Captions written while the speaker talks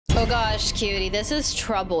Oh gosh, cutie, this is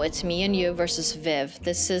trouble. It's me and you versus Viv.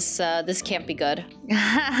 This can't be good.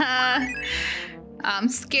 I'm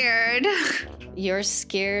scared. You're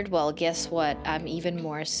scared? Well, guess what? I'm even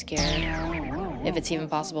more scared. If it's even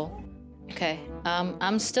possible. Okay,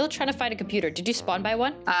 I'm still trying to find a computer. Did you spawn by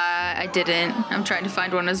one? I didn't. I'm trying to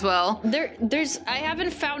find one as well. I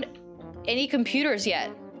haven't found any computers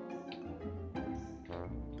yet.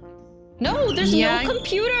 No, there's no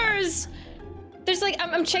computers! There's like,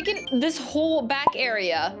 I'm checking this whole back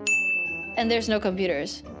area, and there's no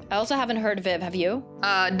computers. I also haven't heard Viv, have you?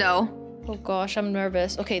 No. Oh gosh, I'm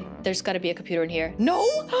nervous. Okay, there's gotta be a computer in here. No?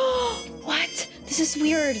 What? This is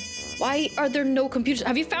weird. Why are there no computers?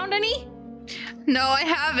 Have you found any? No, I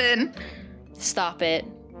haven't. Stop it.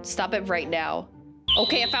 Stop it right now.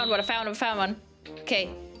 Okay, I found one, I found one. Okay,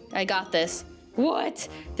 I got this. What?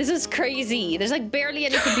 This is crazy. There's like barely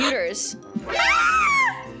any computers.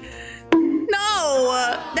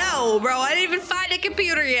 No, bro, I didn't even find a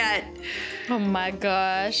computer yet. Oh my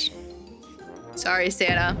gosh. Sorry,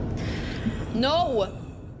 Santa. No.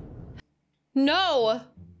 No.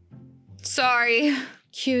 Sorry.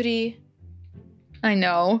 Cutie. I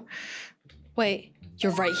know. Wait,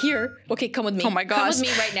 you're right here. Okay, come with me. Oh my gosh. Come with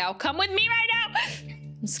me right now. Come with me right now.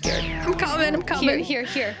 I'm scared. I'm coming.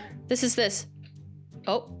 Here. This is this.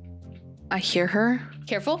 Oh. I hear her.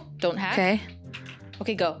 Careful. Don't hack. Okay.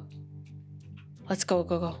 Okay, go. Let's go.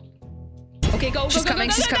 Okay, go. She's coming.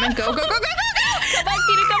 Go. Come on,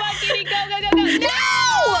 cutie. Go. No!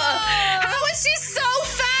 How is she so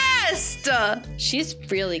fast? She's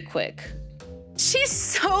really quick. She's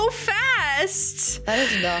so fast. That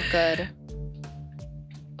is not good.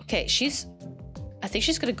 Okay, I think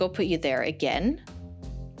she's gonna go put you there again.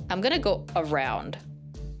 I'm gonna go around,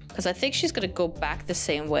 because I think she's gonna go back the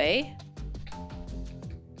same way.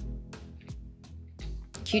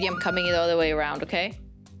 Cutie, I'm coming the other way around, okay?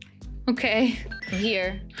 Okay. I'm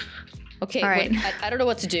here. Okay, all right. Wait, I don't know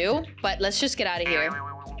what to do, but let's just get out of here.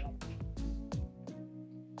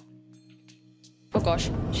 Oh gosh,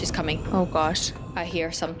 she's coming. Oh gosh. I hear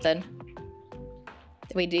something.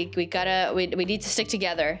 We need to stick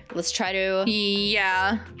together. Let's try to...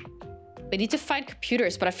 Yeah. We need to find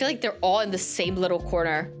computers, but I feel like they're all in the same little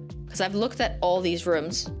corner. Because I've looked at all these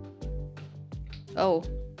rooms. Oh.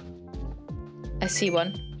 I see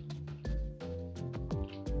one.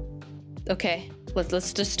 Okay,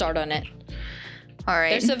 let's just start on it. All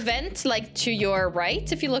right. There's a vent like to your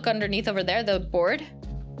right. If you look underneath over there, the board.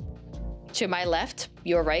 To my left,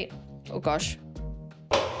 your right. Oh gosh.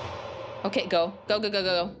 Okay, go.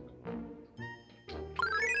 Go.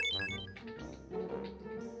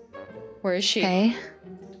 Where is she? Okay. I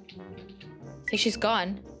think she's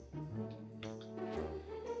gone.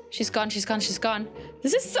 She's gone.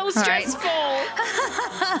 This is so stressful.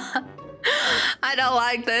 Right. I don't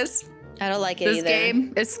like this. I don't like it either. This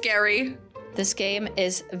game is scary. This game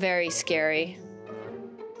is very scary.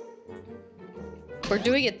 We're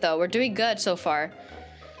doing it though. We're doing good so far.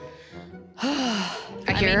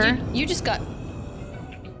 I hear her. You just got...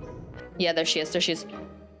 Yeah, there she is. There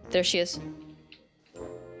she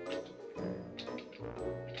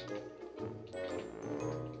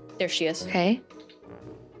is. Okay.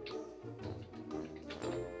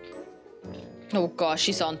 Oh gosh,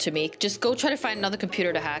 she's on to me. Just go try to find another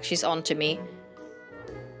computer to hack. She's on to me.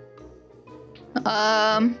 But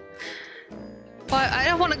I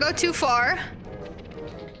don't want to go too far.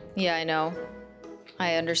 Yeah, I know.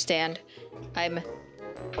 I understand. Oh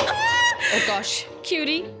gosh,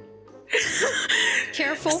 cutie.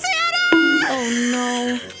 Careful. Santa! Oh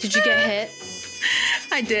no. Did you get hit?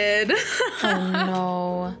 I did. Oh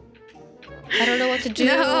no. I don't know what to do.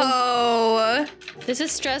 No. This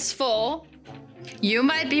is stressful. You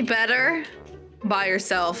might be better by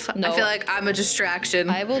yourself. No. I feel like I'm a distraction.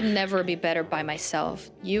 I will never be better by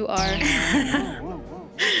myself. You are...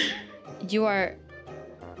 You are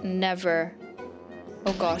never...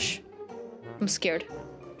 Oh gosh. I'm scared.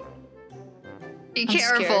 Be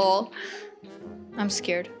careful. I'm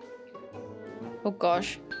scared. Oh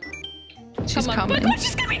gosh. She's Come on. coming. Oh my God,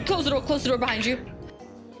 she's coming. Close the door behind you.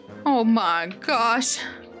 Oh my gosh.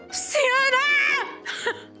 Santa!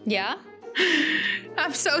 Yeah?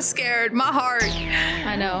 I'm so scared. My heart.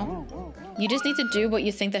 I know. You just need to do what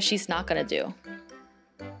you think that she's not gonna do.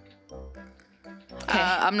 Okay.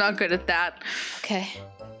 I'm not good at that. Okay.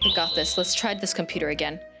 We got this. Let's try this computer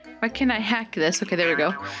again. Why can't I hack this? Okay, there we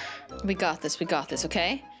go. We got this,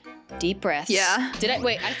 okay? Deep breaths. Yeah. Did I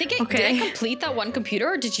did I complete that one computer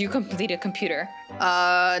or did you complete a computer?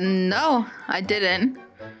 No, I didn't.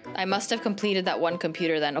 I must have completed that one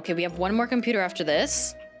computer then. Okay, we have one more computer after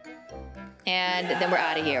this. And then we're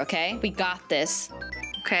out of here, okay? We got this.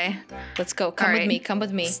 Okay. Let's go. Come All with right. me. Come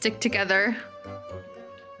with me. Stick together.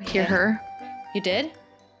 I hear Okay. her. You did?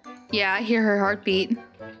 Yeah, I hear her heartbeat.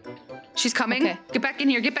 She's coming. Okay. Get back in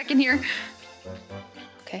here. Get back in here.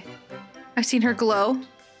 Okay. I've seen her glow.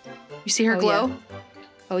 You see her Oh, glow? yeah.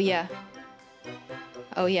 Oh, yeah.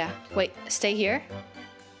 Oh, yeah. Wait, stay here.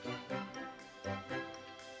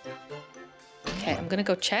 Okay, I'm gonna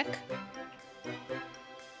go check.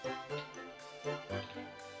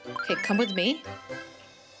 Okay, come with me.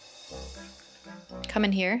 Come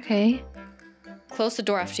in here. Okay. Close the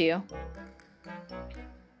door after you.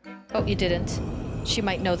 Oh, you didn't. She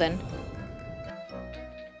might know then.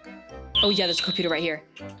 Oh, yeah, there's a computer right here.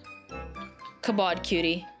 Come on,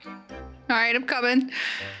 cutie. All right, I'm coming.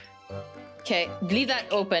 Okay, leave that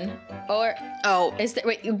open. Or Oh, is there?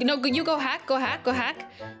 Wait, no, you go hack. Go hack. Go hack.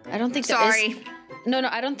 I don't think there sorry. is. No,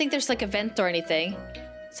 I don't think there's like a vent or anything.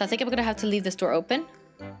 So I think I'm gonna have to leave this door open.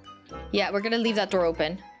 Yeah, we're gonna leave that door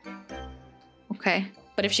open. Okay.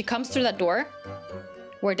 But if she comes through that door,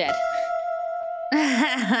 we're dead.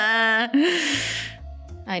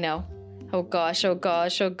 I know. Oh gosh, oh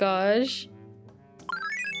gosh, oh gosh.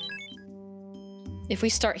 If we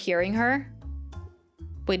start hearing her,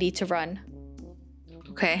 we need to run.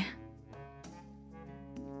 Okay.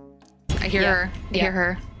 I hear Yeah, her. I yeah. hear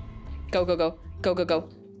her. Go, go, go. Go, go, go.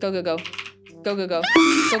 Go, go, go. Go, go, go.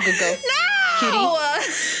 Go, go, go. Cutie. No!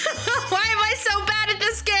 Why am I so bad at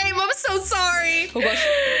this game? I'm so sorry. Oh gosh.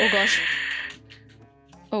 Oh gosh.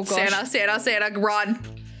 Oh gosh. Santa, run.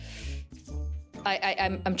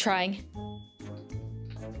 I'm trying.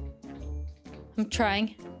 I'm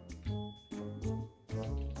trying.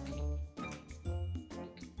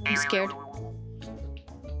 I'm scared.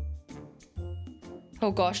 Oh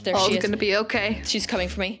gosh, there she All's is. gonna be okay. She's coming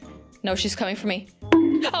for me. No, she's coming for me.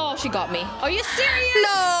 Oh, she got me. Are you serious? No!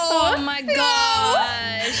 Oh my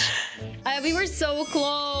gosh. We were so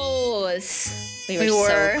close. We were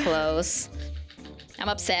so close. I'm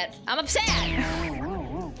upset. I'm upset.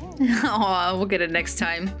 Oh, we'll get it next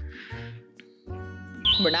time.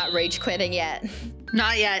 We're not rage quitting yet.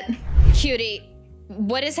 Not yet. Cutie,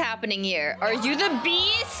 what is happening here? Are you the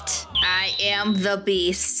beast? I am the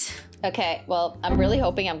beast. Okay, well, I'm really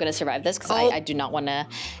hoping I'm gonna survive this because Oh. I do not want to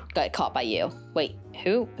get caught by you. Wait,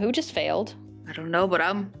 who just failed? I don't know, but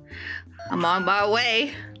I'm on my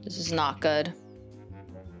way. This is not good.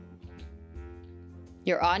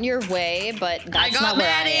 You're on your way, but that's got not where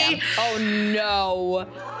I Maddie. am. Oh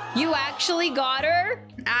no! You actually got her?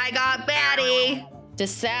 I got Batty.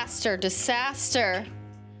 Disaster, disaster.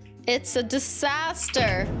 It's a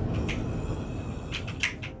disaster.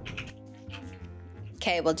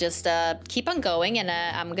 Okay, we'll just keep on going, and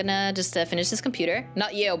I'm gonna just finish this computer.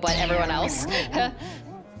 Not you, but everyone else. gosh.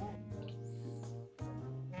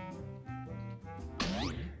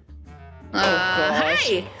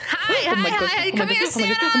 Hi. Hi, Oh my gosh, hi. oh my Come gosh, here, oh my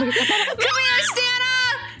Santa. gosh, oh my gosh, oh my Come here,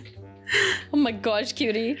 Santa. Oh my gosh,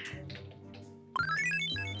 cutie.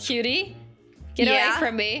 Cutie? Get Yeah? away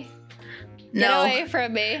from me. Get No. away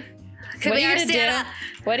from me. Come what are here, you gonna Santa.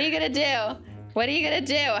 do? What are you gonna do? What are you gonna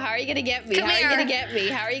do? How are you gonna get me? Come How are you here. gonna get me?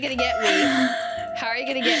 How are you gonna get me? How are you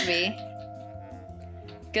gonna get me?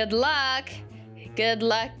 Good luck. Good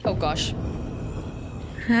luck. Oh gosh.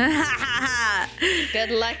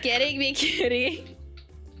 Good luck getting me, cutie.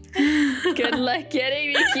 Good luck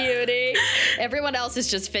getting me, cutie. Everyone else is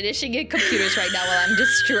just finishing in computers right now while I'm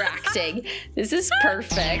distracting. This is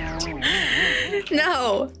perfect.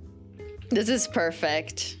 No. This is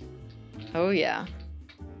perfect. Oh yeah.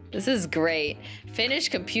 This is great. Finish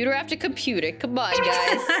computer after computer. Come on,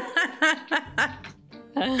 guys.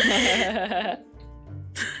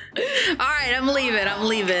 All right, I'm leaving. I'm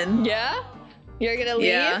leaving. Yeah? You're gonna leave?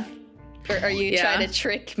 Yeah. Or are you Yeah. trying to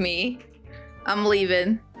trick me? I'm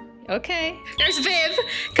leaving. Okay. There's Viv.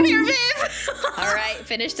 Come here, Viv. All right,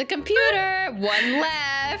 finish the computer. One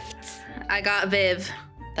left. I got Viv.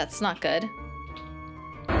 That's not good.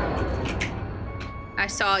 I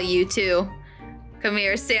saw you too. Come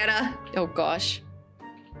here, Santa. Oh gosh.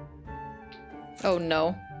 Oh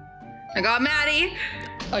no. I got Maddie.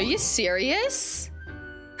 Are you serious?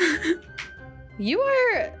 You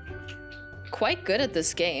are quite good at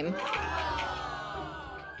this game.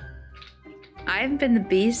 I haven't been the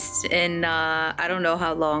beast in I don't know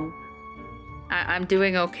how long. I'm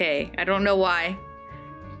doing okay. I don't know why,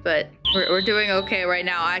 but we're doing okay right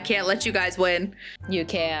now. I can't let you guys win. You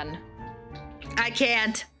can. I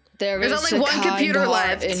can't. There's only one kind computer heart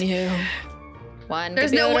left. in you. One.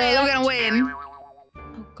 There's no way I'm left. gonna win.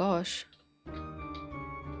 Oh gosh.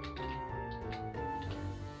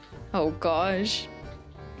 Oh gosh.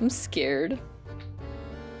 I'm scared.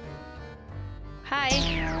 Hi.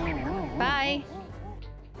 Bye.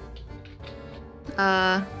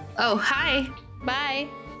 Oh, hi. Bye.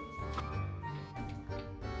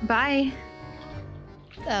 Bye.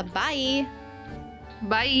 Bye.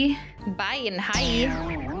 Bye. Bye and hi.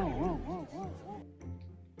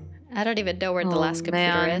 I don't even know where the Oh, last computer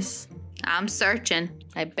man. is. I'm searching.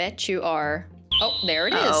 I bet you are. Oh, there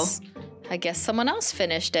it Uh-oh. is. I guess someone else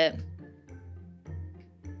finished it.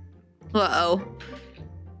 Uh-oh.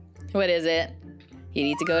 What is it? You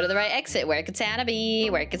need to go to the right exit. Where could Santa be?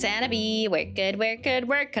 Where could Santa be? Where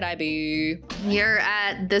could I be? You're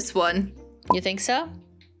at this one. You think so?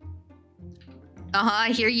 Uh-huh, I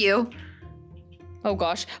hear you. Oh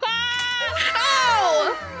gosh. Ah!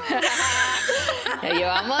 Oh! You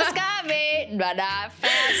almost got me, but not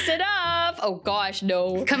fast enough. Oh gosh,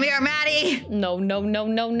 no. Come here, Maddie. No.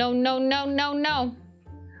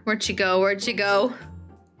 Where'd she go? Where'd she go?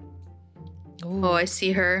 Ooh. Oh, I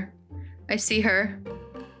see her. I see her.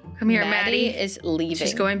 Come here, Maddie. is leaving.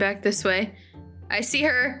 She's going back this way. I see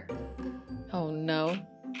her. Oh no.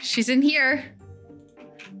 She's in here.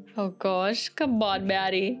 Oh gosh. Come on,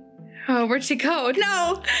 Maddie. Oh, where'd she go?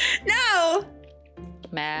 No! No!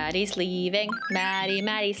 Maddie's leaving.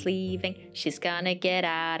 Maddie's leaving. She's gonna get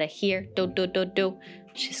out of here. Do.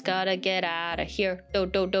 She's gotta get out of here.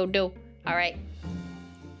 Do. All right.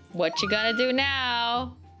 What you gonna do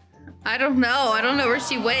now? I don't know. I don't know where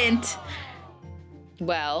she went.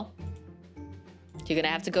 Well, you're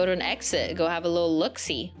gonna have to go to an exit. Go have a little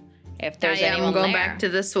look-see. If there's anyone I'm going there. back to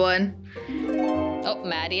this one. Oh,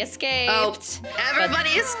 Maddie escaped. Oh, everybody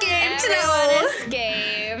escaped. Everyone No.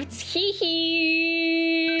 escaped. Hee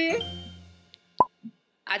hee.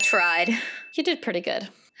 I tried. You did pretty good.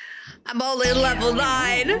 I'm only level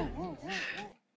 9.